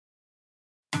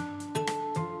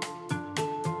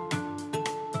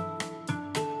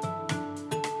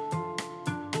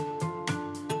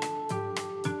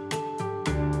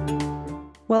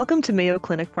Welcome to Mayo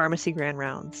Clinic Pharmacy Grand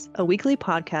Rounds, a weekly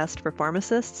podcast for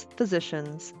pharmacists,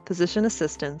 physicians, physician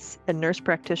assistants, and nurse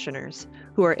practitioners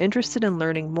who are interested in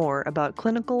learning more about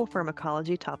clinical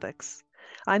pharmacology topics.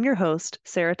 I'm your host,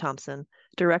 Sarah Thompson,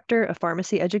 Director of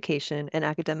Pharmacy Education and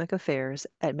Academic Affairs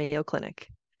at Mayo Clinic.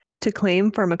 To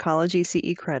claim pharmacology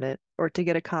CE credit or to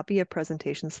get a copy of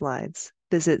presentation slides,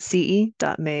 visit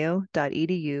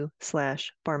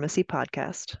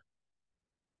ce.mayo.edu/pharmacypodcast.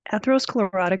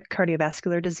 Atherosclerotic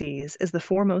cardiovascular disease is the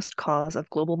foremost cause of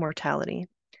global mortality.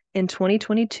 In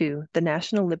 2022, the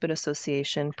National Lipid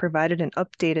Association provided an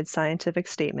updated scientific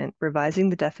statement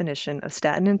revising the definition of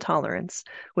statin intolerance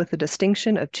with the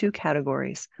distinction of two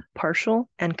categories, partial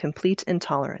and complete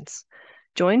intolerance.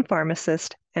 Join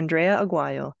pharmacist Andrea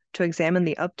Aguayo to examine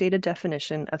the updated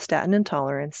definition of statin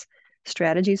intolerance,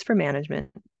 strategies for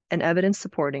management, and evidence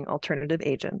supporting alternative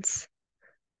agents.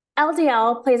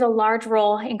 LDL plays a large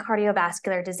role in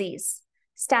cardiovascular disease.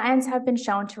 Statins have been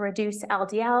shown to reduce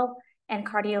LDL and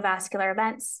cardiovascular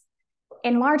events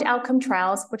in large outcome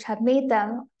trials, which have made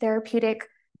them therapeutic,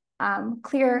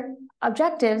 clear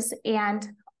objectives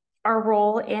and our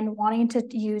role in wanting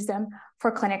to use them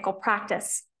for clinical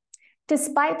practice.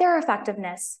 Despite their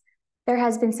effectiveness, there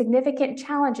has been significant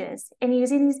challenges in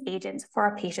using these agents for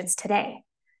our patients today,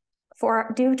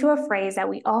 due to a phrase that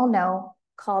we all know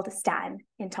called statin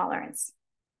intolerance.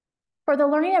 For the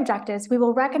learning objectives, we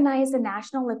will recognize the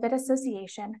National Lipid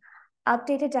Association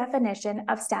updated definition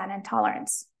of statin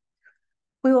intolerance.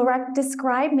 We will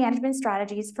describe management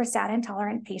strategies for statin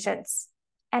intolerant patients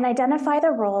and identify the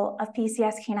role of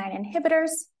PCSK9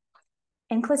 inhibitors,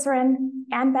 inclisiran,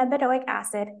 and bempedoic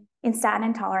acid in statin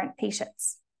intolerant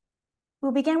patients.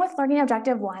 We'll begin with learning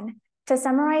objective 1 to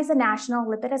summarize the National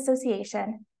Lipid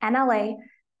Association, NLA,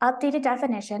 updated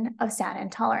definition of statin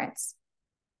intolerance.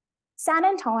 Statin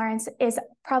intolerance is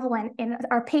prevalent in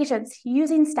our patients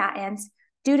using statins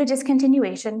due to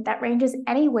discontinuation that ranges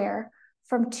anywhere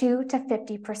from 2 to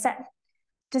 50%.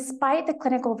 Despite the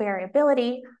clinical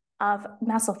variability of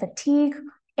muscle fatigue,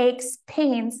 aches,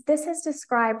 pains, this has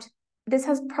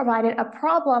provided a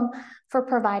problem for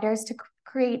providers to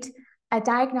create a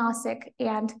diagnostic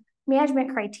and management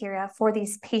criteria for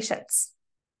these patients.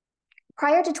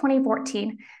 Prior to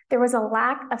 2014, there was a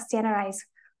lack of standardized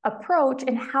approach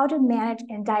in how to manage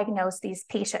and diagnose these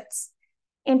patients.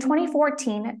 In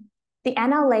 2014, the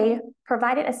NLA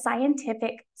provided a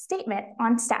scientific statement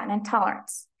on statin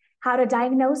intolerance, how to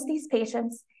diagnose these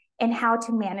patients and how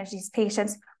to manage these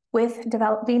patients with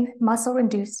developing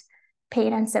muscle-induced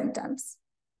pain and symptoms.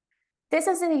 This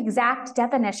is the exact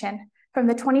definition from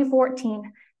the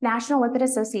 2014 National Lipid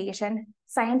Association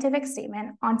scientific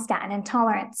statement on statin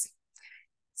intolerance.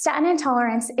 Statin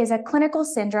intolerance is a clinical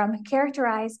syndrome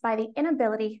characterized by the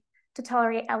inability to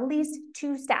tolerate at least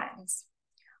 2 statins,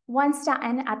 one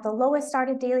statin at the lowest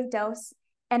started daily dose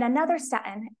and another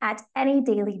statin at any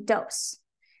daily dose.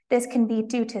 This can be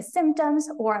due to symptoms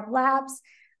or labs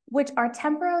which are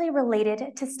temporarily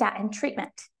related to statin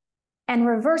treatment and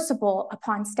reversible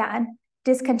upon statin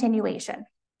discontinuation.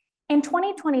 In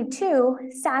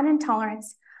 2022, statin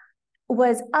intolerance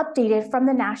was updated from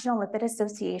the National Lipid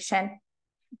Association,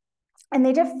 and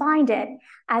they defined it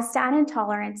as statin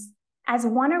intolerance as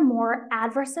one or more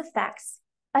adverse effects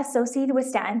associated with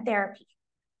statin therapy,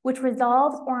 which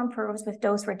resolves or improves with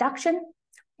dose reduction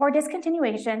or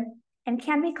discontinuation and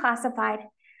can be classified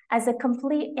as a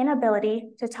complete inability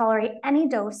to tolerate any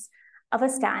dose of a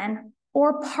statin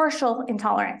or partial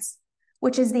intolerance,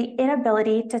 which is the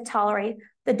inability to tolerate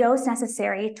the dose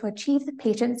necessary to achieve the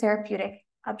patient's therapeutic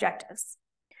objectives.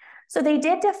 So they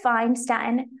did define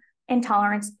statin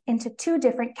intolerance into 2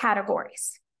 different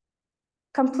categories: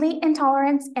 complete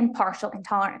intolerance and partial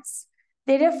intolerance.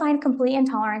 They define complete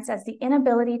intolerance as the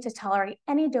inability to tolerate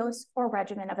any dose or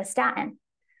regimen of a statin.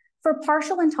 For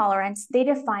partial intolerance, they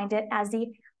defined it as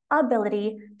the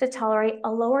ability to tolerate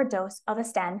a lower dose of a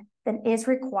statin than is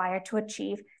required to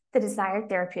achieve the desired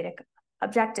therapeutic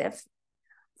objective.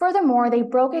 Furthermore, they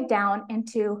broke it down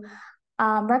into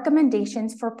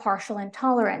recommendations for partial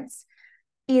intolerance,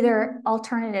 either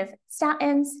alternative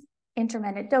statins,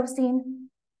 intermittent dosing,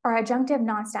 or adjunctive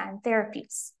non-statin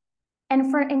therapies. And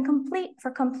for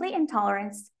complete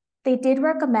intolerance, they did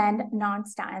recommend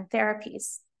non-statin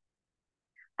therapies.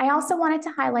 I also wanted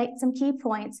to highlight some key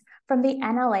points from the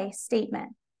NLA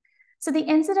statement. So the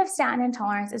incidence of statin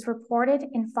intolerance is reported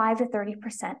in 5 to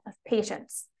 30% of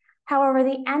patients. However,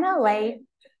 the NLA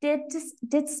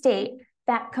did state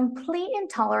that complete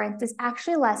intolerance is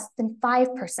actually less than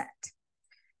 5%.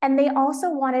 And they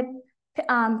also wanted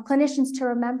clinicians to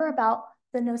remember about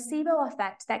the nocebo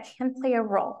effect that can play a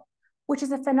role, which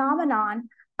is a phenomenon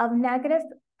of negative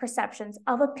perceptions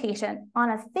of a patient on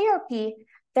a therapy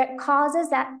that causes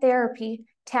that therapy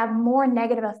to have more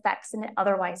negative effects than it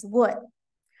otherwise would.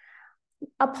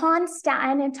 Upon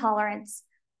statin intolerance,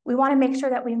 we want to make sure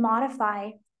that we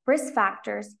modify risk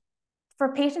factors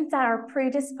for patients that are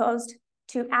predisposed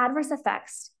to adverse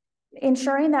effects,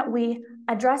 ensuring that we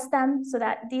address them so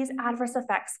that these adverse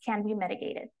effects can be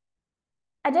mitigated.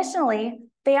 Additionally,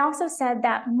 they also said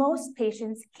that most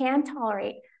patients can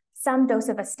tolerate some dose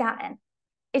of a statin.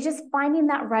 It's just finding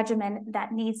that regimen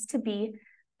that needs to be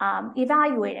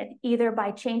evaluated, either by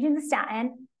changing the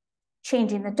statin,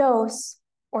 changing the dose,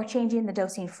 or changing the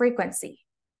dosing frequency.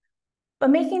 But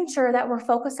making sure that we're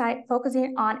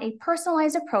focusing on a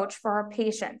personalized approach for our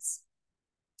patients.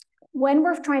 When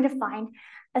we're trying to find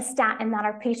a statin that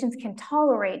our patients can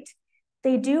tolerate,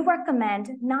 they do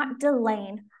recommend not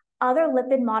delaying other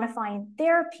lipid-modifying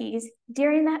therapies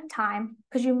during that time,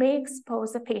 because you may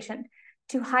expose the patient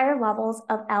to higher levels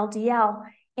of LDL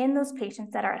in those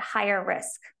patients that are at higher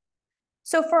risk.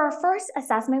 So for our first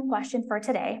assessment question for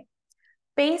today,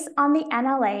 based on the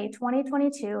NLA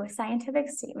 2022 scientific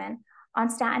statement on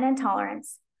statin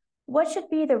intolerance, what should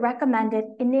be the recommended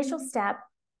initial step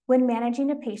when managing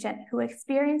a patient who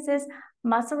experiences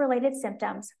muscle-related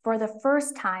symptoms for the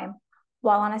first time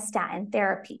while on a statin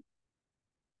therapy?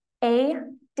 A,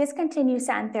 discontinue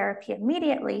statin therapy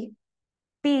immediately.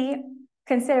 B,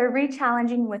 consider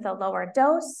re-challenging with a lower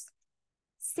dose.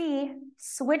 C,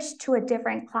 switch to a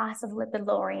different class of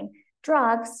lipid-lowering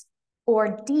drugs.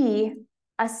 Or D,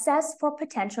 assess for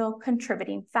potential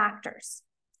contributing factors.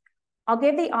 I'll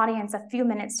give the audience a few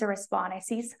minutes to respond. I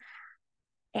see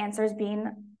answers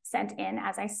being sent in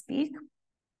as I speak.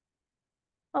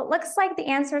 Well, it looks like the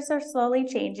answers are slowly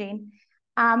changing.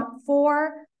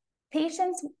 For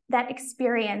patients that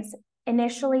experience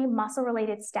initially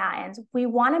muscle-related statins, we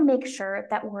want to make sure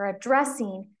that we're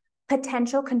addressing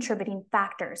potential contributing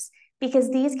factors, because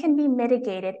these can be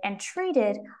mitigated and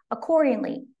treated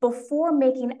accordingly before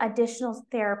making additional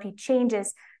therapy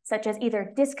changes, such as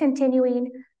either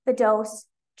discontinuing the dose,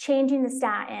 changing the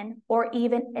statin, or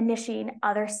even initiating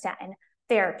other statin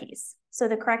therapies. So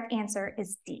the correct answer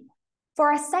is D.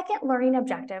 For our second learning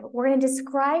objective, we're going to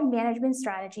describe management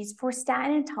strategies for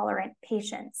statin-intolerant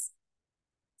patients.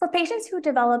 For patients who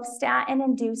develop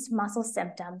statin-induced muscle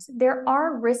symptoms, there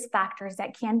are risk factors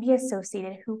that can be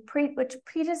associated which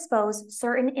predispose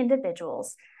certain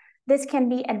individuals. This can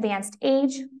be advanced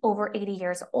age, over 80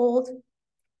 years old,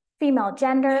 female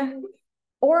gender,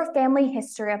 or a family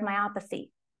history of myopathy,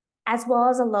 as well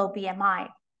as a low BMI.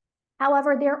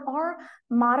 However, there are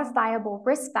modifiable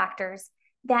risk factors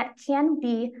that can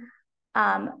be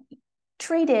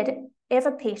treated if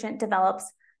a patient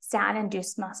develops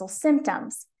statin-induced muscle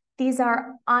symptoms. These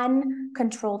are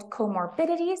uncontrolled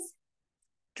comorbidities,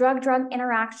 drug-drug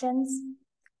interactions,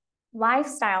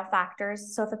 lifestyle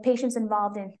factors. So if a patient's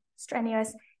involved in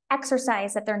strenuous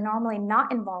exercise that they're normally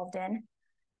not involved in,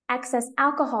 excess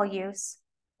alcohol use,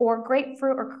 or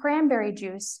grapefruit or cranberry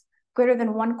juice greater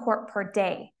than 1 quart per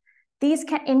day. These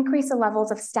can increase the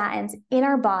levels of statins in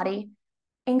our body,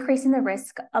 increasing the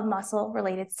risk of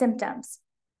muscle-related symptoms.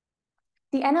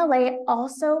 The NLA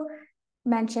also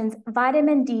mentions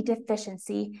vitamin D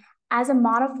deficiency as a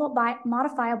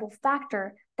modifiable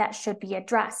factor that should be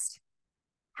addressed.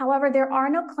 However, there are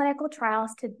no clinical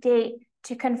trials to date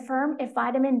to confirm if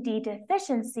vitamin D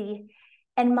deficiency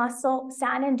and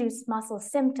statin-induced muscle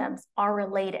symptoms are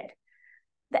related.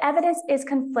 The evidence is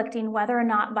conflicting whether or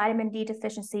not vitamin D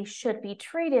deficiency should be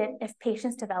treated if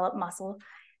patients develop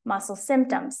muscle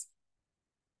symptoms.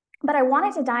 But I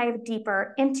wanted to dive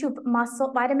deeper into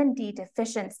vitamin D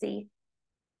deficiency.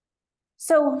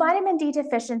 So vitamin D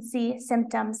deficiency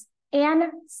symptoms and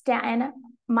statin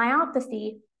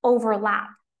myopathy overlap.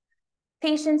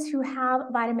 Patients who have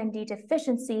vitamin D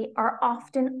deficiency are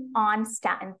often on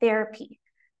statin therapy.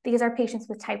 These are patients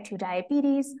with type 2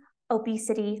 diabetes,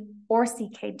 obesity, or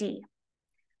CKD.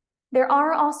 There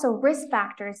are also risk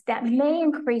factors that may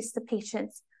increase the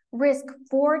patient's risk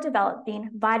for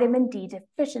developing vitamin D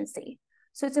deficiency.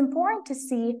 So it's important to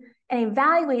see and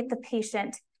evaluate the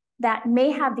patient that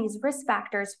may have these risk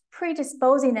factors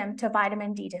predisposing them to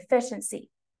vitamin D deficiency.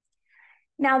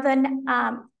 Now,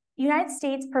 the United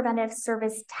States Preventive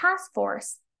Service Task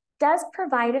Force does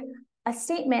provide a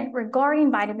statement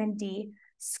regarding vitamin D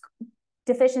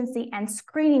deficiency and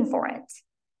screening for it.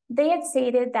 They had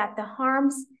stated that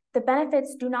the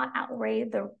benefits do not outweigh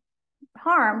the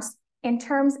harms in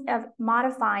terms of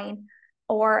modifying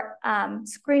or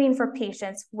screening for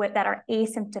patients that are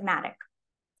asymptomatic.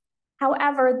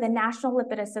 However, the National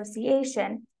Lipid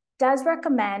Association does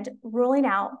recommend ruling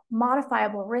out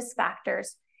modifiable risk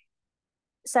factors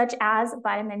such as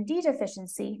vitamin D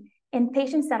deficiency in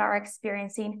patients that are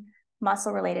experiencing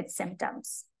muscle-related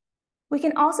symptoms. We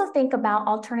can also think about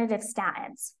alternative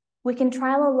statins. We can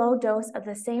trial a low dose of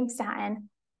the same statin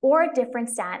or a different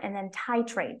statin and then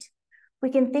titrate. We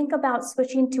can think about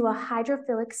switching to a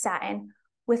hydrophilic statin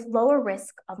with lower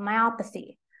risk of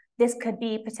myopathy. This could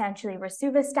be potentially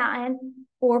rosuvastatin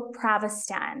or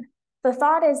pravastatin. The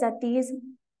thought is that these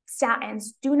statins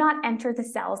do not enter the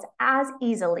cells as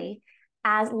easily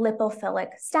as lipophilic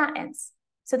statins,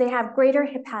 so they have greater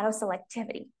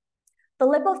hepatoselectivity. The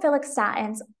lipophilic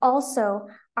statins also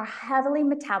are heavily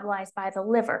metabolized by the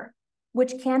liver,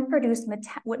 which can produce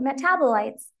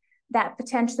metabolites that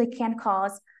potentially can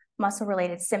cause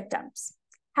muscle-related symptoms.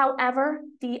 However,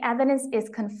 the evidence is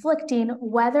conflicting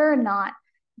whether or not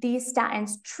these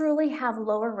statins truly have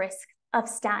lower risk of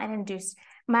statin-induced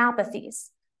myopathies.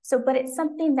 But it's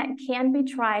something that can be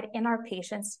tried in our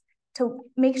patients to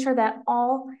make sure that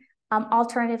all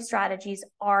alternative strategies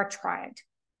are tried.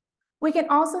 We can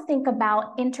also think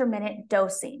about intermittent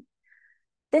dosing.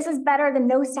 This is better than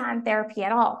no statin therapy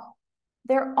at all.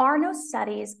 There are no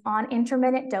studies on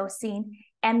intermittent dosing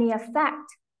and the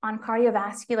effect on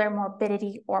cardiovascular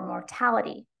morbidity or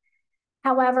mortality.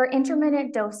 However,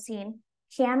 intermittent dosing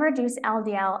can reduce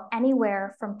LDL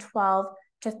anywhere from 12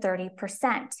 to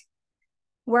 30%,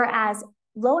 whereas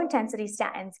low-intensity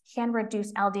statins can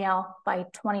reduce LDL by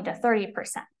 20 to 30%.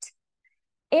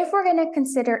 If we're going to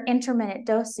consider intermittent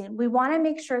dosing, we want to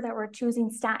make sure that we're choosing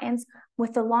statins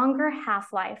with a longer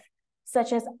half-life,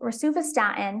 such as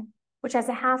rosuvastatin, which has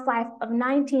a half-life of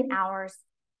 19 hours,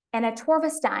 and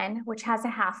atorvastatin, which has a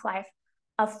half-life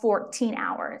of 14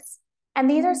 hours. And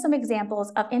these are some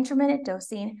examples of intermittent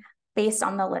dosing based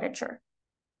on the literature.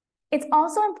 It's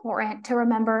also important to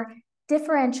remember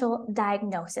differential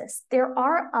diagnosis. There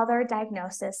are other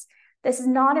diagnoses. This is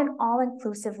not an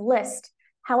all-inclusive list.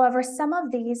 However, some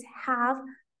of these have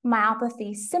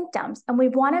myopathy symptoms, and we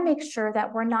want to make sure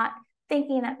that we're not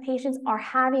thinking that patients are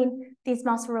having these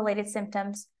muscle-related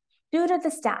symptoms due to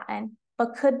the statin,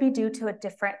 but could be due to a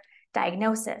different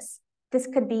diagnosis. This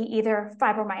could be either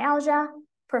fibromyalgia,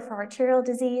 peripheral arterial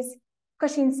disease,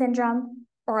 Cushing's syndrome,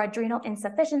 or adrenal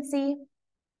insufficiency,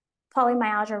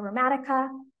 polymyalgia rheumatica,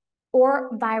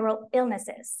 or viral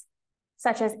illnesses,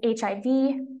 such as HIV,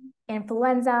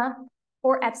 influenza,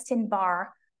 or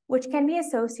Epstein-Barr, which can be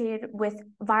associated with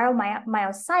viral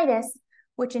myositis,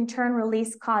 which in turn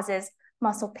causes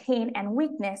muscle pain and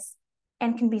weakness,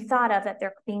 and can be thought of that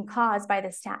they're being caused by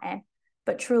the statin,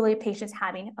 but truly patients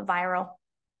having a viral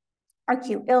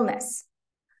acute illness.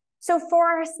 So for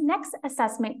our next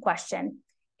assessment question,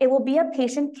 it will be a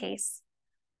patient case.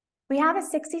 We have a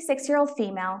 66-year-old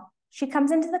female. She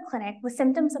comes into the clinic with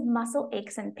symptoms of muscle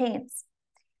aches and pains.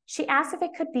 She asks if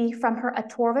it could be from her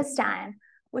atorvastatin,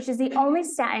 which is the only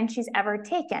statin she's ever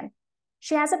taken.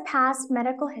 She has a past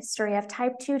medical history of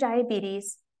type 2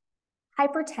 diabetes,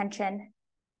 hypertension,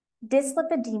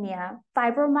 dyslipidemia,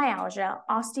 fibromyalgia,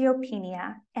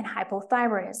 osteopenia, and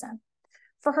hypothyroidism.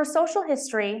 For her social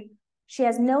history, she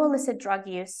has no illicit drug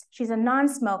use, she's a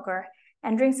non-smoker,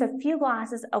 and drinks a few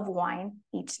glasses of wine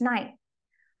each night.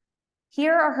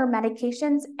 Here are her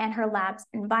medications and her labs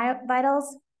and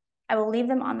vitals. I will leave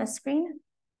them on the screen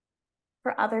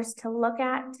for others to look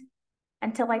at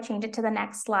until I change it to the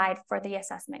next slide for the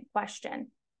assessment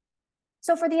question.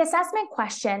 So for the assessment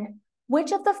question,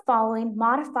 which of the following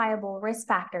modifiable risk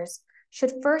factors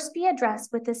should first be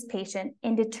addressed with this patient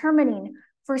in determining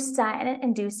for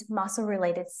statin-induced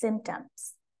muscle-related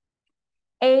symptoms?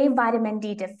 A, vitamin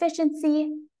D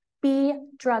deficiency, B,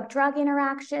 drug-drug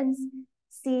interactions,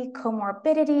 C,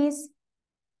 comorbidities,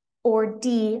 or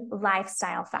D,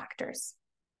 lifestyle factors.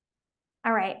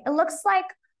 All right, it looks like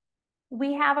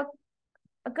we have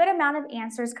a good amount of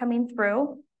answers coming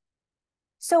through.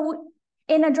 So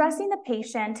in addressing the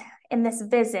patient in this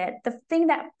visit, the thing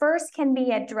that first can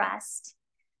be addressed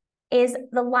is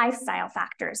the lifestyle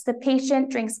factors. The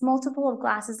patient drinks multiple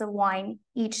glasses of wine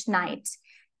each night.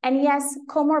 And yes,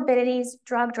 comorbidities,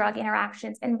 drug-drug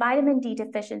interactions, and vitamin D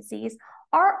deficiencies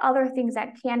are other things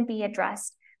that can be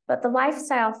addressed, but the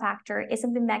lifestyle factor is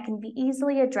something that can be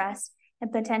easily addressed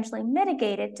and potentially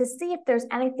mitigated to see if there's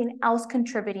anything else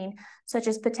contributing, such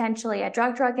as potentially a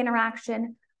drug-drug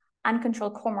interaction,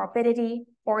 uncontrolled comorbidity,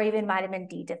 or even vitamin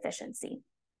D deficiency.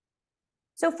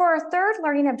 So for our third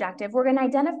learning objective, we're going to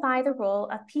identify the role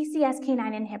of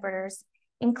PCSK9 inhibitors,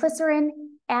 inclisiran,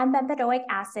 and bempedoic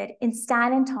acid in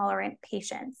statin-intolerant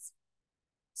patients.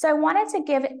 So I wanted to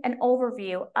give an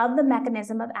overview of the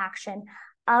mechanism of action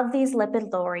of these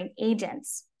lipid-lowering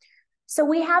agents. So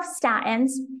we have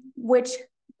statins, which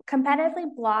competitively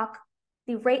block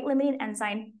the rate-limiting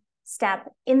enzyme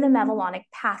step in the mevalonic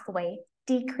pathway,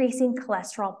 decreasing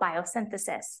cholesterol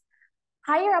biosynthesis.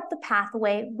 Higher up the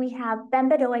pathway, we have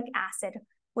bempedoic acid,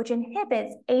 which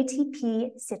inhibits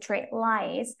ATP citrate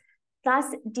lyase, thus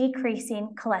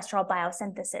decreasing cholesterol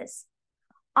biosynthesis.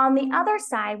 On the other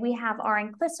side, we have our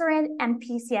inclisiran and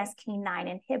PCSK9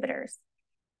 inhibitors.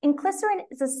 Inclisiran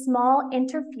is a small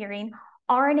interfering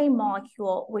RNA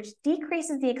molecule which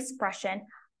decreases the expression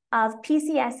of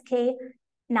PCSK9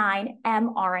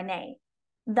 mRNA,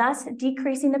 thus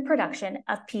decreasing the production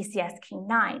of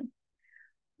PCSK9.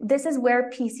 This is where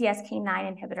PCSK9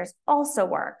 inhibitors also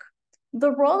work.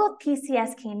 The role of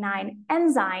PCSK9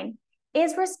 enzyme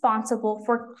is responsible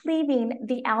for cleaving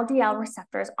the LDL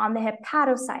receptors on the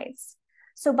hepatocytes.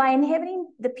 So by inhibiting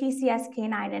the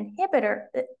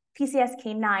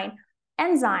PCSK9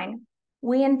 enzyme,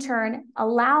 we in turn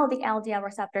allow the LDL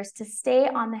receptors to stay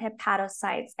on the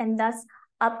hepatocytes and thus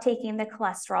uptaking the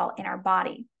cholesterol in our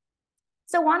body.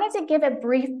 So I wanted to give a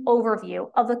brief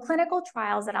overview of the clinical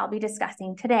trials that I'll be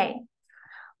discussing today.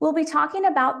 We'll be talking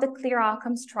about the CLEAR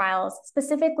Outcomes trials,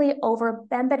 specifically over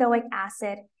bempedoic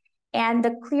acid and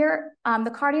the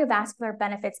cardiovascular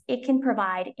benefits it can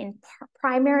provide in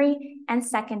primary and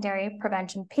secondary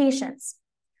prevention patients.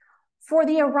 For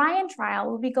the ORION trial,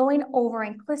 we'll be going over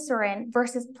inclisiran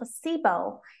versus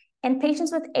placebo in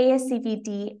patients with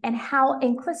ASCVD and how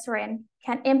inclisiran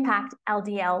can impact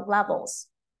LDL levels.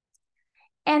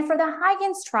 And for the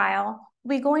Huygens trial,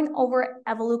 we'll be going over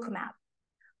evolocumab.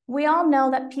 We all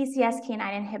know that PCSK9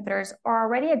 inhibitors are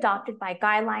already adopted by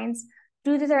guidelines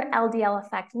due to their LDL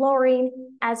effect lowering,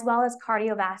 as well as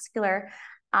cardiovascular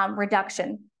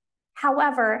reduction.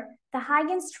 However, the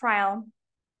Huygens trial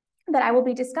that I will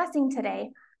be discussing today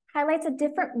highlights a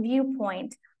different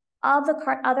viewpoint of the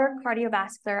other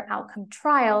cardiovascular outcome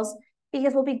trials,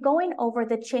 because we'll be going over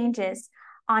the changes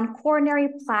on coronary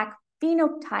plaque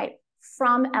phenotype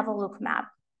from evolocumab.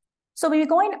 So we'll be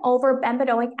going over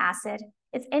bempedoic acid.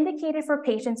 It's indicated for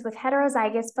patients with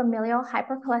heterozygous familial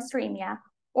hypercholesterolemia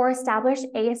or established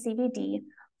ASCVD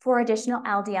for additional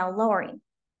LDL lowering.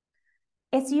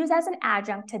 It's used as an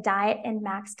adjunct to diet and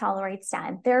max tolerated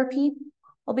statin therapy.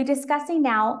 We'll be discussing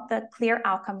now the CLEAR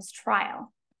Outcomes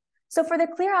trial. So for the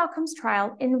CLEAR Outcomes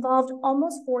trial, it involved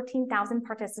almost 14,000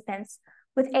 participants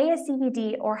with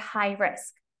ASCVD or high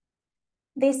risk.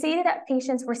 They stated that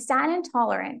patients were statin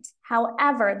intolerant.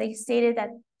 However, they stated that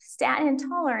statin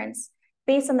intolerance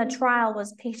based on the trial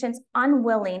was patients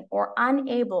unwilling or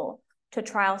unable to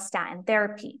trial statin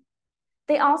therapy.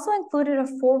 They also included a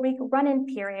 4-week run-in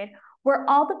period where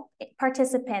all the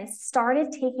participants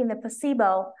started taking the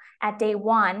placebo at day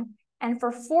 1, and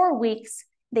for 4 weeks,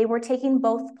 they were taking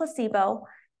both placebo,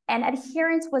 and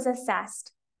adherence was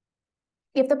assessed.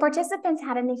 If the participants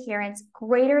had an adherence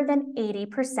greater than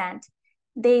 80%,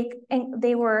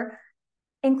 they were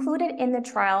included in the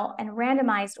trial and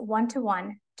randomized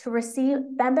 1-to-1 to receive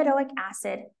bempedoic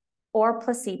acid or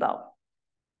placebo.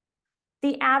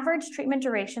 The average treatment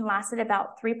duration lasted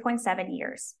about 3.7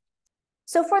 years.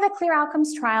 So for the CLEAR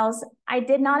Outcomes trials, I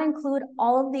did not include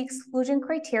all of the exclusion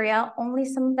criteria, only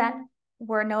some that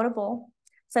were notable,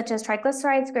 such as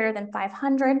triglycerides greater than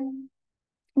 500,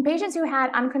 and patients who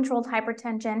had uncontrolled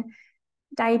hypertension,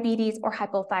 diabetes, or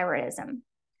hypothyroidism.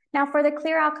 Now for the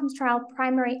CLEAR Outcomes trial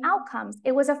primary outcomes,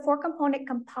 it was a 4-component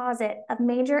composite of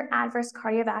major adverse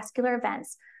cardiovascular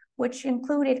events, which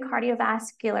included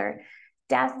cardiovascular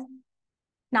death,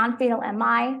 non-fatal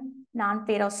MI,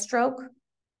 non-fatal stroke,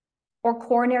 or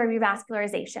coronary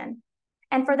revascularization.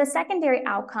 And for the secondary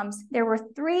outcomes, there were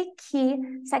 3 key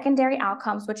secondary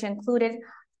outcomes, which included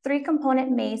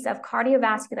 3-component MACE of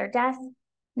cardiovascular death,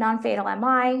 non-fatal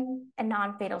MI, and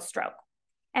non-fatal stroke.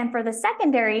 And for the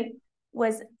secondary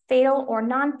was fatal or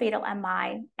non-fatal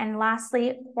MI, and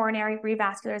lastly, coronary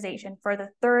revascularization for the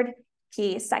 3rd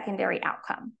key secondary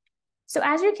outcome. So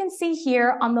as you can see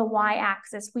here on the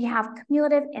y-axis, we have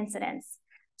cumulative incidence.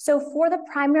 So for the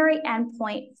primary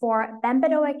endpoint for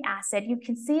bempedoic acid, you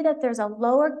can see that there's a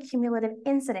lower cumulative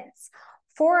incidence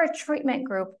for a treatment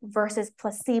group versus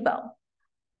placebo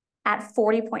at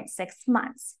 40.6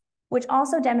 months, which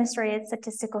also demonstrated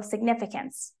statistical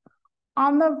significance.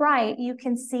 On the right, you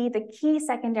can see the key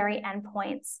secondary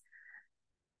endpoints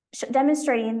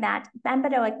demonstrating that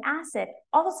bempedoic acid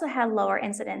also had lower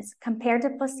incidence compared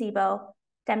to placebo,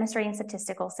 demonstrating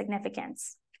statistical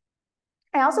significance.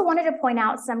 I also wanted to point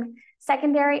out some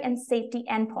secondary and safety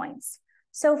endpoints.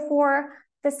 So for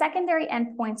the secondary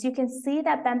endpoints, you can see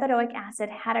that bempedoic acid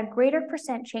had a greater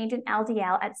 % change in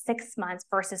LDL at 6 months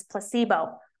versus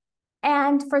placebo.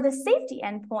 And for the safety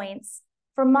endpoints,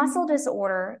 for muscle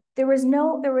disorder, there was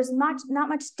not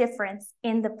much difference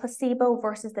in the placebo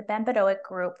versus the bempedoic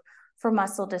group for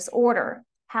muscle disorder.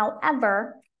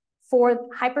 However, for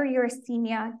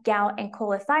hyperuricemia, gout, and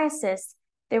cholelithiasis,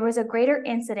 there was a greater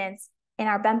incidence in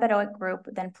our bempedoic group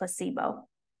than placebo.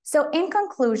 So in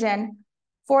conclusion,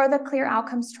 for the CLEAR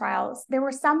Outcomes trials, there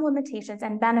were some limitations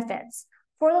and benefits.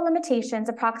 For the limitations,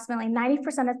 approximately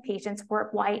 90% of patients were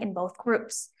white in both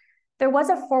groups. There was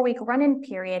a 4-week run-in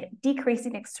period,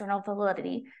 decreasing external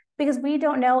validity, because we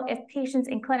don't know if patients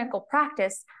in clinical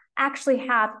practice actually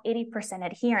have 80%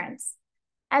 adherence,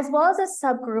 as well as a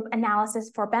subgroup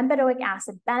analysis for bempedoic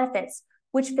acid benefits,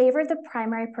 which favored the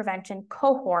primary prevention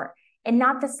cohort and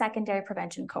not the secondary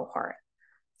prevention cohort.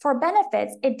 For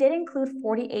benefits, it did include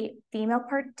 48 female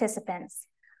participants,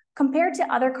 compared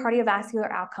to other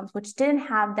cardiovascular outcomes, which didn't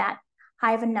have that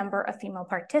high of a number of female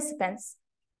participants.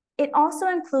 It also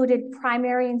included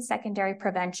primary and secondary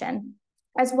prevention,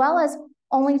 as well as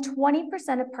only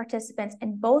 20% of participants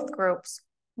in both groups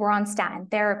were on statin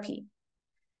therapy.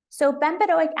 So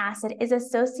bempedoic acid is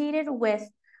associated with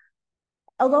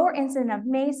a lower incidence of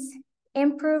MACE,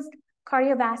 improved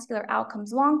cardiovascular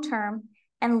outcomes long-term,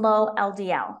 and low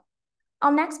LDL.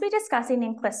 I'll next be discussing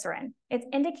inclisiran. It's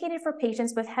indicated for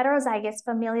patients with heterozygous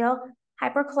familial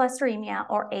hypercholesterolemia,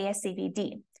 or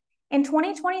ASCVD. In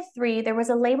 2023, there was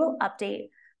a label update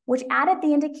which added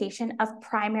the indication of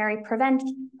primary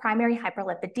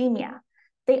hyperlipidemia.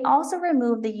 They also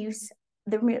removed the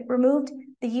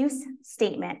use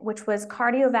statement, which was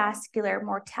cardiovascular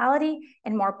mortality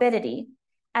and morbidity,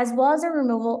 as well as a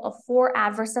removal of 4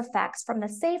 adverse effects from the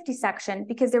safety section,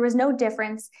 because there was no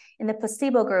difference in the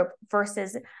placebo group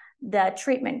versus the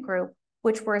treatment group,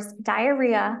 which was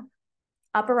diarrhea,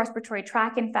 upper respiratory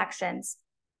tract infections,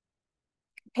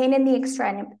 pain in the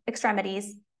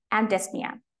extremities, and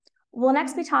dyspnea. We'll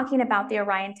next be talking about the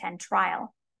Orion 10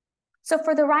 trial. So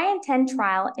for the Orion 10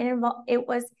 trial, it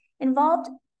involved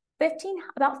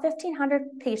about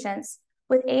 1,500 patients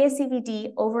with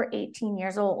ASCVD over 18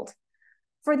 years old.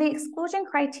 For the exclusion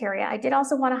criteria, I did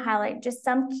also want to highlight just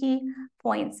some key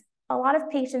points. A lot of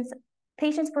patients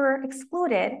were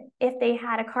excluded if they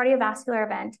had a cardiovascular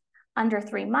event under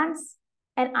 3 months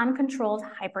and uncontrolled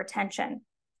hypertension.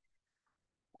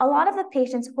 A lot of the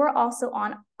patients were also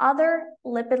on other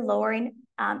lipid-lowering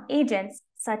agents,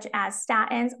 such as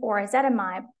statins or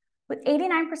ezetimibe, with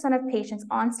 89% of patients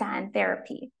on statin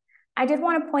therapy. I did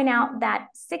want to point out that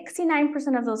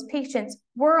 69% of those patients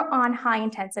were on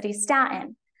high-intensity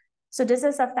statin. So does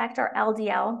this affect our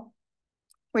LDL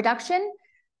reduction?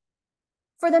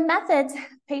 For the methods,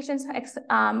 patients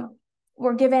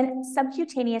were given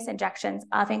subcutaneous injections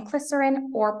of inclisiran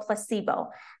or placebo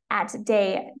at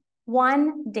day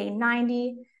 1, day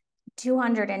 90,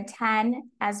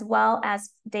 210, as well as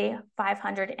day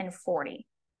 540.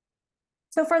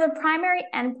 So for the primary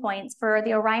endpoints for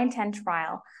the Orion 10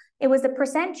 trial, it was the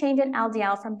percent change in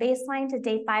LDL from baseline to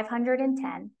day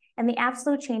 510, and the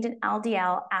absolute change in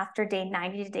LDL after day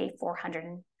 90 to day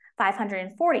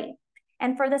 540.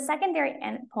 And for the secondary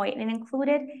endpoint, it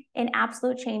included an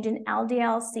absolute change in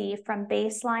LDL-C from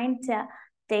baseline to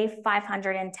day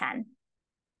 510.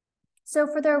 So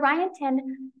for the Orion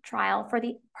 10 trial, for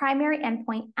the primary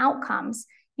endpoint outcomes,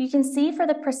 you can see for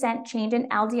the percent change in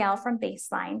LDL from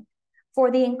baseline, for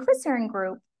the inclisiran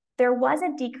group, there was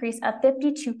a decrease of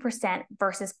 52%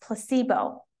 versus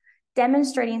placebo,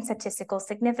 demonstrating statistical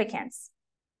significance.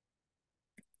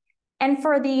 And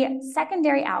for the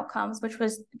secondary outcomes, which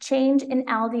was change in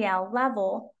LDL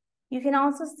level, you can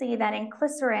also see that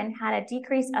inclisiran had a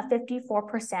decrease of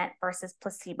 54% versus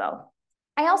placebo.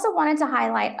 I also wanted to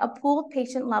highlight a pooled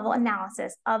patient level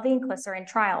analysis of the inclisiran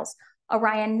trials,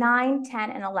 Orion 9,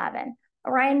 10, and 11.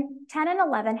 Orion 10 and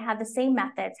 11 had the same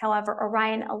methods. However,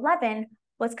 Orion 11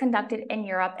 was conducted in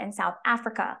Europe and South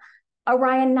Africa.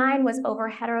 Orion 9 was over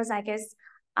heterozygous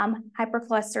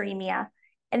hypercholesterolemia.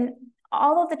 And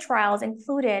all of the trials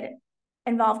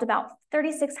involved about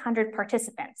 3,600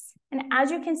 participants. And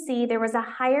as you can see, there was a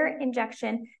higher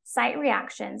injection site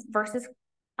reactions versus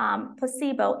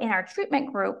placebo in our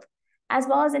treatment group, as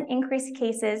well as an increased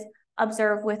cases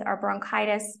observed with our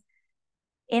bronchitis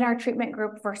in our treatment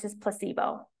group versus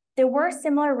placebo. There were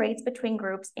similar rates between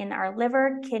groups in our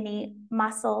liver, kidney,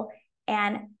 muscle,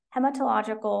 and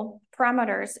hematological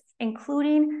parameters,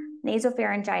 including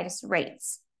nasopharyngitis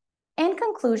rates. In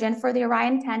conclusion, for the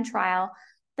Orion 10 trial,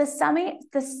 the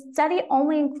study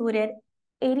only included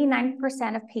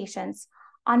 89% of patients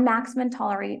on maximum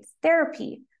tolerated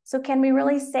therapy. So can we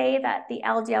really say that the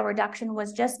LDL reduction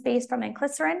was just based from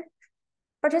inclisiran?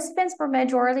 Participants were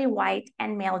majority white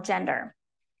and male gender.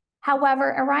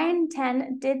 However, Orion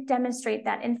 10 did demonstrate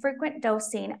that infrequent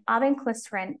dosing of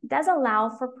inclisiran does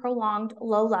allow for prolonged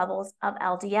low levels of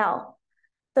LDL.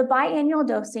 The biannual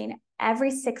dosing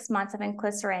every 6 months of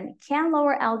inclisiran can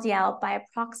lower LDL by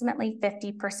approximately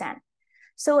 50%.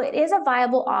 So it is a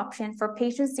viable option for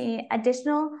patients needing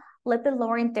additional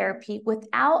lipid-lowering therapy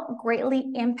without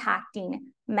greatly impacting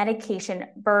medication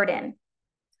burden.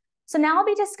 So now I'll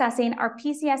be discussing our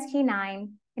PCSK9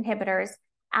 inhibitors,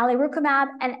 alirocumab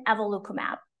and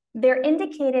evolocumab. They're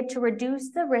indicated to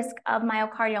reduce the risk of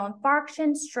myocardial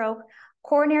infarction, stroke,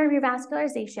 coronary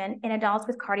revascularization in adults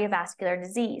with cardiovascular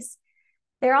disease.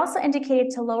 They're also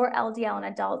indicated to lower LDL in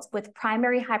adults with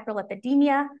primary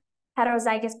hyperlipidemia,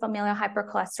 heterozygous familial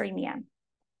hypercholesterolemia.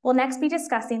 We'll next be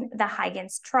discussing the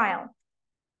Huygens trial.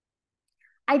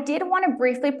 I did want to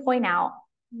briefly point out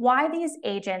why these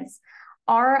agents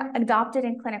are adopted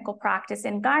in clinical practice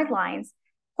and guidelines,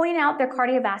 point out their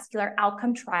cardiovascular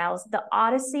outcome trials, the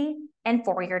Odyssey and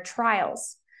Fourier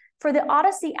trials. For the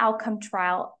Odyssey outcome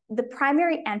trial, the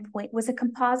primary endpoint was a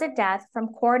composite death from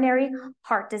coronary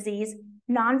heart disease,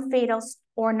 non-fatal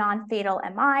or non-fatal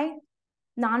MI,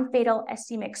 non-fatal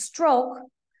ischemic stroke,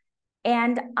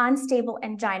 and unstable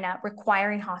angina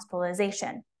requiring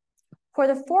hospitalization. For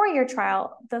the Fourier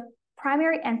trial, the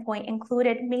primary endpoint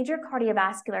included major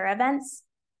cardiovascular events,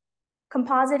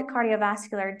 composite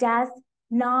cardiovascular death,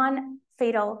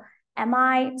 non-fatal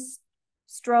MI,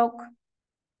 stroke,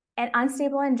 and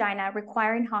unstable angina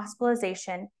requiring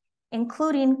hospitalization,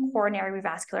 including coronary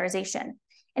revascularization.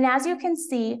 And as you can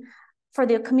see, for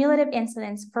the cumulative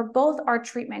incidence for both our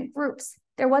treatment groups,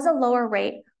 there was a lower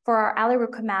rate for our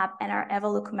alirocumab and our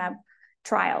evolocumab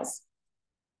trials.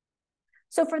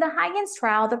 So for the Huygens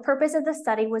trial, the purpose of the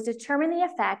study was to determine the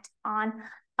effect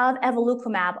of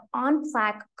evolocumab on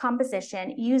plaque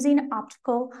composition using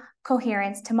optical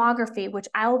coherence tomography, which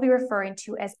I will be referring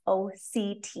to as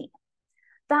OCT.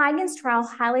 The Huygens trial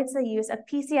highlights the use of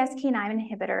PCSK9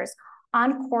 inhibitors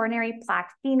on coronary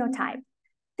plaque phenotype.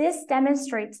 This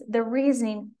demonstrates the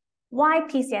reasoning why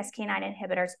PCSK9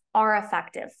 inhibitors are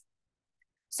effective.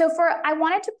 So I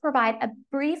wanted to provide a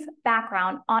brief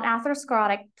background on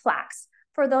atherosclerotic plaques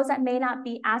for those that may not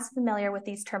be as familiar with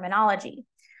these terminology.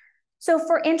 So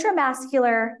for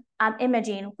intravascular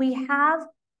imaging, we have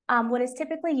what is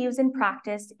typically used in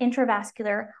practice,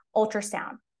 intravascular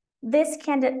ultrasound. This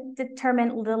can determine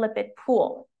the lipid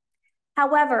pool.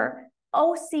 However,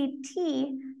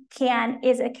 OCT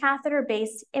is a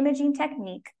catheter-based imaging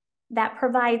technique that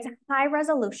provides high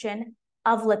resolution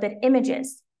of lipid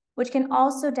images, which can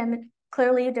also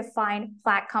clearly define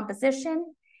plaque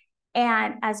composition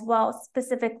and as well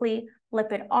specifically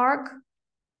lipid arc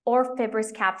or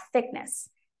fibrous cap thickness.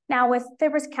 Now with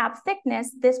fibrous cap thickness,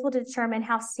 this will determine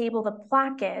how stable the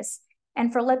plaque is.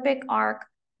 And for lipid arc,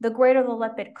 the greater the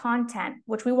lipid content,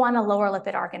 which we want a lower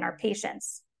lipid arc in our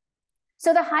patients.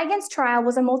 So the Huygens trial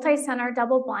was a multi-center,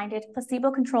 double-blinded,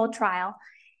 placebo-controlled trial.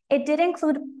 It did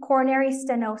include coronary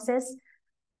stenosis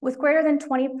with greater than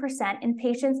 20% in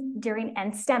patients during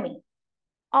NSTEMI.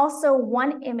 Also,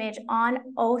 one image on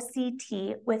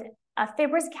OCT with a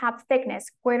fibrous cap thickness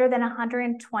greater than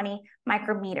 120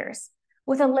 micrometers,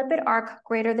 with a lipid arc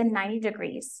greater than 90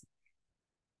 degrees.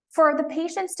 For the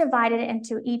patients divided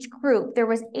into each group, there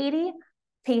was 80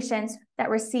 patients that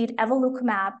received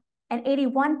evolocumab and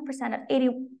 81% of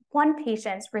 81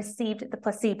 patients received the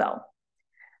placebo.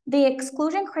 The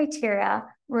exclusion criteria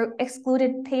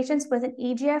excluded patients with an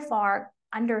eGFR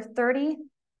under 30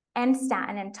 and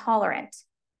statin intolerant.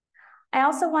 I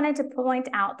also wanted to point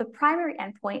out the primary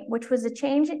endpoint, which was a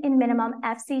change in minimum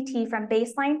FCT from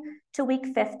baseline to week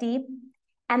 50,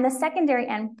 and the secondary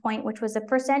endpoint, which was a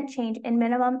 % change in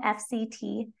minimum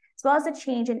FCT, as well as a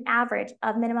change in average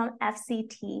of minimum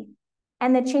FCT,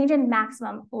 and the change in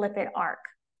maximum lipid arc,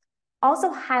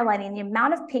 also highlighting the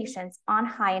amount of patients on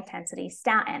high-intensity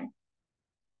statin.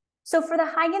 So for the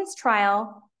Huygens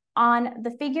trial, on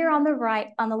the figure on the right,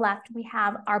 on the left, we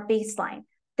have our baseline,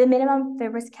 the minimum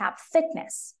fibrous cap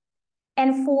thickness.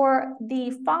 And for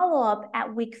the follow-up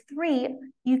at week 3,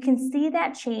 you can see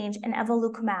that change in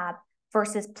evolocumab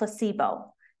versus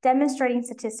placebo, demonstrating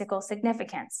statistical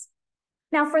significance.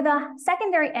 Now, for the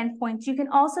secondary endpoints, you can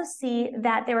also see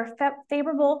that there were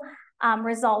favorable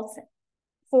results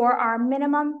for our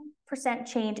minimum %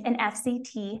 change in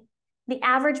FCT, the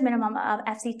average minimum of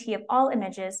FCT of all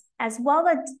images, as well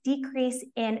as decrease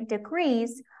in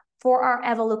degrees for our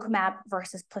evolocumab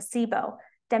versus placebo,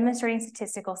 demonstrating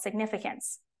statistical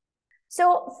significance.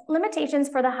 So limitations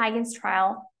for the Huygens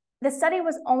trial. The study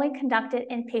was only conducted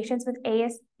in patients with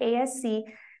ASC,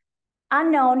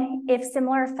 unknown if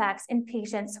similar effects in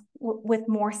patients with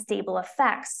more stable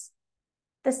effects.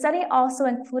 The study also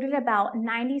included about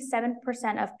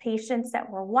 97% of patients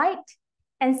that were white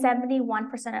and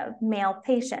 71% of male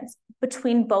patients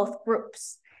between both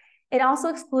groups. It also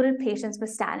excluded patients with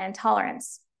statin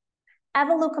intolerance.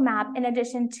 Evolocumab, in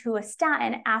addition to a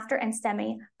statin after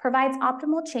NSTEMI, provides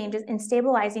optimal changes in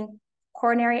stabilizing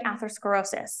coronary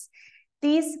atherosclerosis.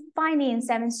 These findings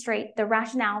demonstrate the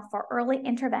rationale for early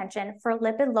intervention for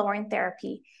lipid-lowering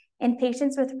therapy in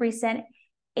patients with recent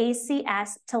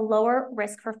ACS to lower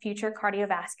risk for future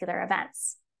cardiovascular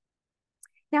events.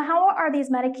 Now, how are these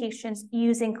medications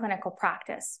used in clinical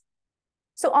practice?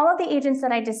 So all of the agents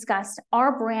that I discussed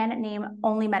are brand name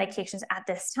only medications at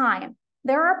this time.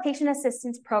 There are patient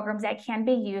assistance programs that can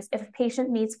be used if a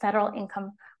patient meets federal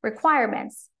income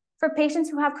requirements. For patients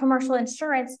who have commercial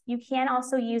insurance, you can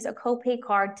also use a copay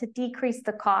card to decrease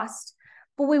the cost,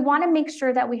 but we want to make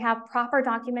sure that we have proper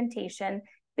documentation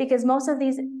because most of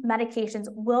these medications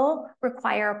will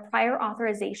require a prior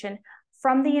authorization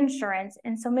from the insurance,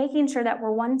 and so making sure that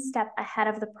we're one step ahead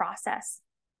of the process.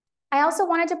 I also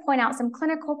wanted to point out some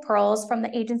clinical pearls from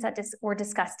the agents that were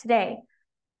discussed today.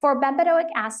 For bempedoic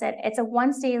acid, it's a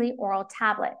once daily oral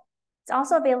tablet. It's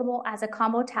also available as a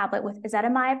combo tablet with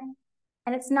ezetimibe,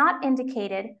 and it's not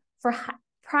indicated for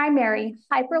primary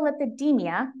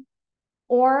hyperlipidemia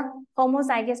or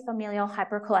homozygous familial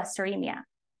hypercholesterolemia.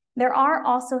 There are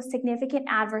also significant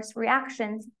adverse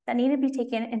reactions that need to be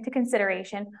taken into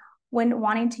consideration when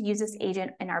wanting to use this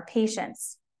agent in our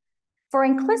patients. For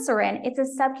inclisiran, it's a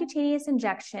subcutaneous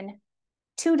injection,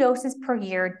 2 doses per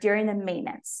year during the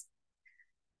maintenance.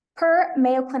 Per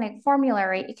Mayo Clinic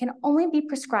formulary, it can only be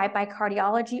prescribed by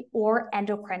cardiology or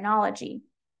endocrinology.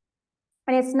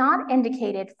 And it's not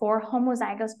indicated for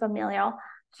homozygous familial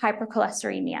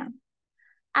hypercholesterolemia.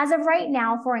 As of right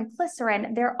now, for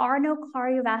inclisiran, there are no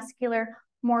cardiovascular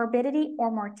morbidity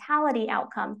or mortality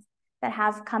outcomes that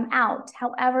have come out.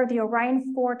 However, the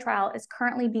Orion 4 trial is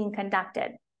currently being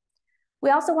conducted. We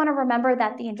also want to remember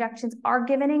that the injections are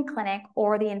given in clinic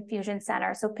or the infusion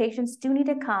center, so patients do need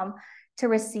to come to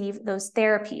receive those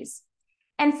therapies.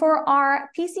 And for our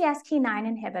PCSK9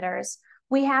 inhibitors,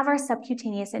 we have our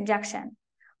subcutaneous injection.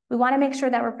 We want to make sure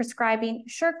that we're prescribing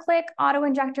SureClick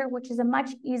auto-injector, which is a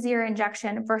much easier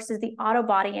injection versus the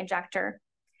autobody injector.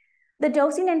 The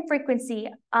dosing and frequency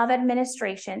of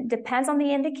administration depends on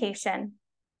the indication,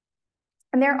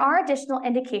 and there are additional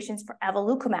indications for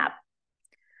evolocumab.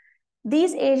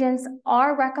 These agents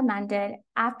are recommended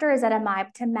after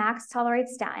ezetimibe to max tolerate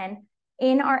statin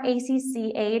in our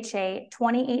ACC/AHA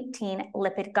 2018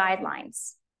 lipid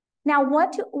guidelines. Now,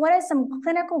 what is some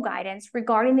clinical guidance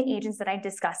regarding the agents that I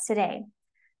discussed today?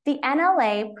 The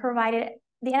NLA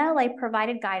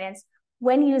provided guidance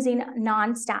when using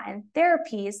non-statin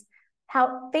therapies,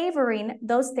 how favoring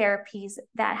those therapies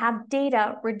that have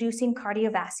data reducing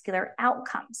cardiovascular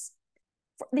outcomes.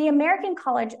 The American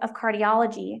College of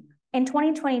Cardiology in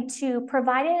 2022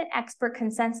 provided an expert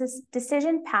consensus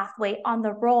decision pathway on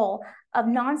the role of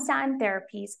non-statin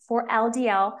therapies for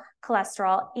LDL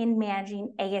cholesterol in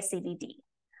managing ASCVD.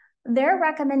 Their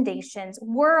recommendations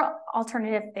were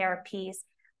alternative therapies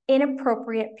in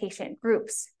appropriate patient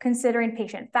groups, considering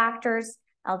patient factors,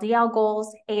 LDL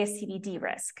goals, ASCVD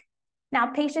risk.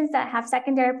 Now, patients that have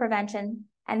secondary prevention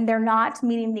and they're not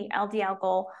meeting the LDL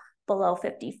goal below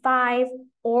 55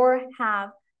 or have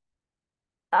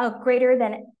a greater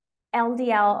than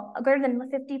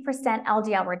 50%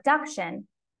 LDL reduction,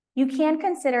 you can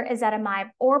consider ezetimibe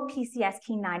or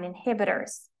PCSK9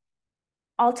 inhibitors.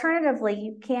 Alternatively,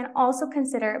 you can also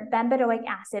consider bempedoic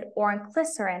acid or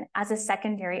inclisiran as a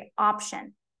secondary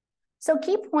option. So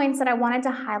key points that I wanted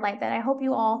to highlight that I hope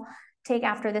you all take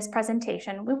after this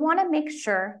presentation. We want to make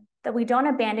sure that we don't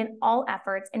abandon all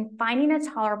efforts in finding a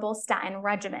tolerable statin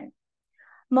regimen.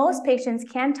 Most patients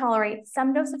can tolerate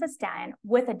some dose of a statin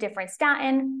with a different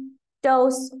statin,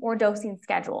 dose, or dosing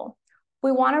schedule.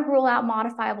 We want to rule out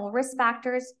modifiable risk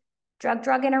factors,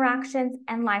 drug-drug interactions,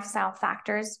 and lifestyle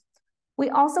factors. We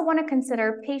also want to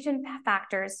consider patient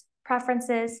factors,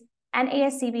 preferences, and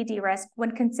ASCVD risk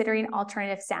when considering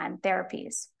alternative statin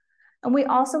therapies. And we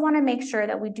also want to make sure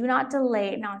that we do not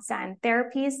delay non-statin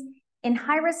therapies in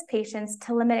high-risk patients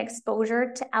to limit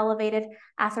exposure to elevated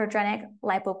atherogenic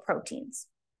lipoproteins.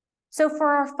 So for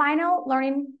our final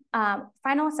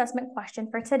assessment question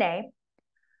for today,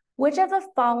 which of the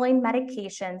following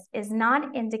medications is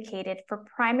not indicated for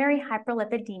primary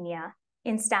hyperlipidemia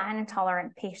in statin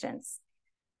intolerant patients?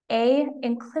 A,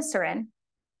 inclisiran,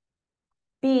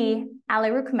 B,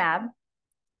 alirocumab,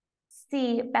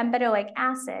 C, bempedoic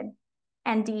acid,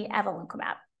 and D,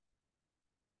 evolocumab.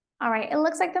 All right, it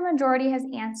looks like the majority has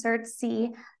answered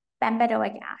C,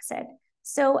 bempedoic acid.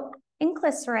 So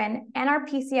inclisiran and our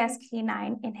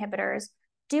PCSK9 inhibitors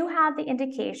do have the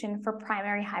indication for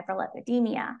primary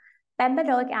hyperlipidemia.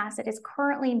 Bempedoic acid is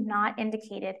currently not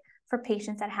indicated for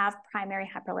patients that have primary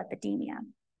hyperlipidemia.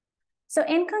 So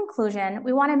in conclusion,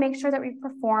 we want to make sure that we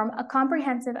perform a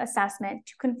comprehensive assessment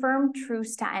to confirm true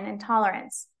statin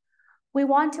intolerance. We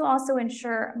want to also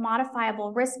ensure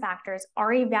modifiable risk factors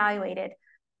are evaluated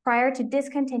prior to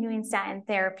discontinuing statin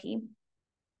therapy.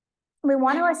 We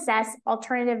want to assess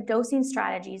alternative dosing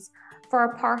strategies for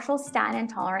our partial statin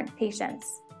intolerant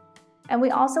patients. And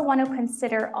we also want to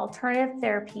consider alternative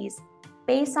therapies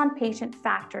based on patient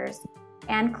factors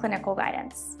and clinical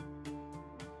guidance.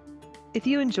 If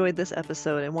you enjoyed this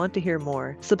episode and want to hear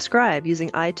more, subscribe using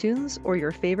iTunes or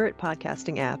your favorite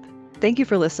podcasting app. Thank you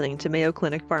for listening to Mayo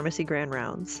Clinic Pharmacy Grand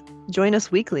Rounds. Join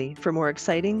us weekly for more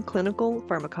exciting clinical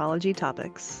pharmacology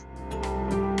topics.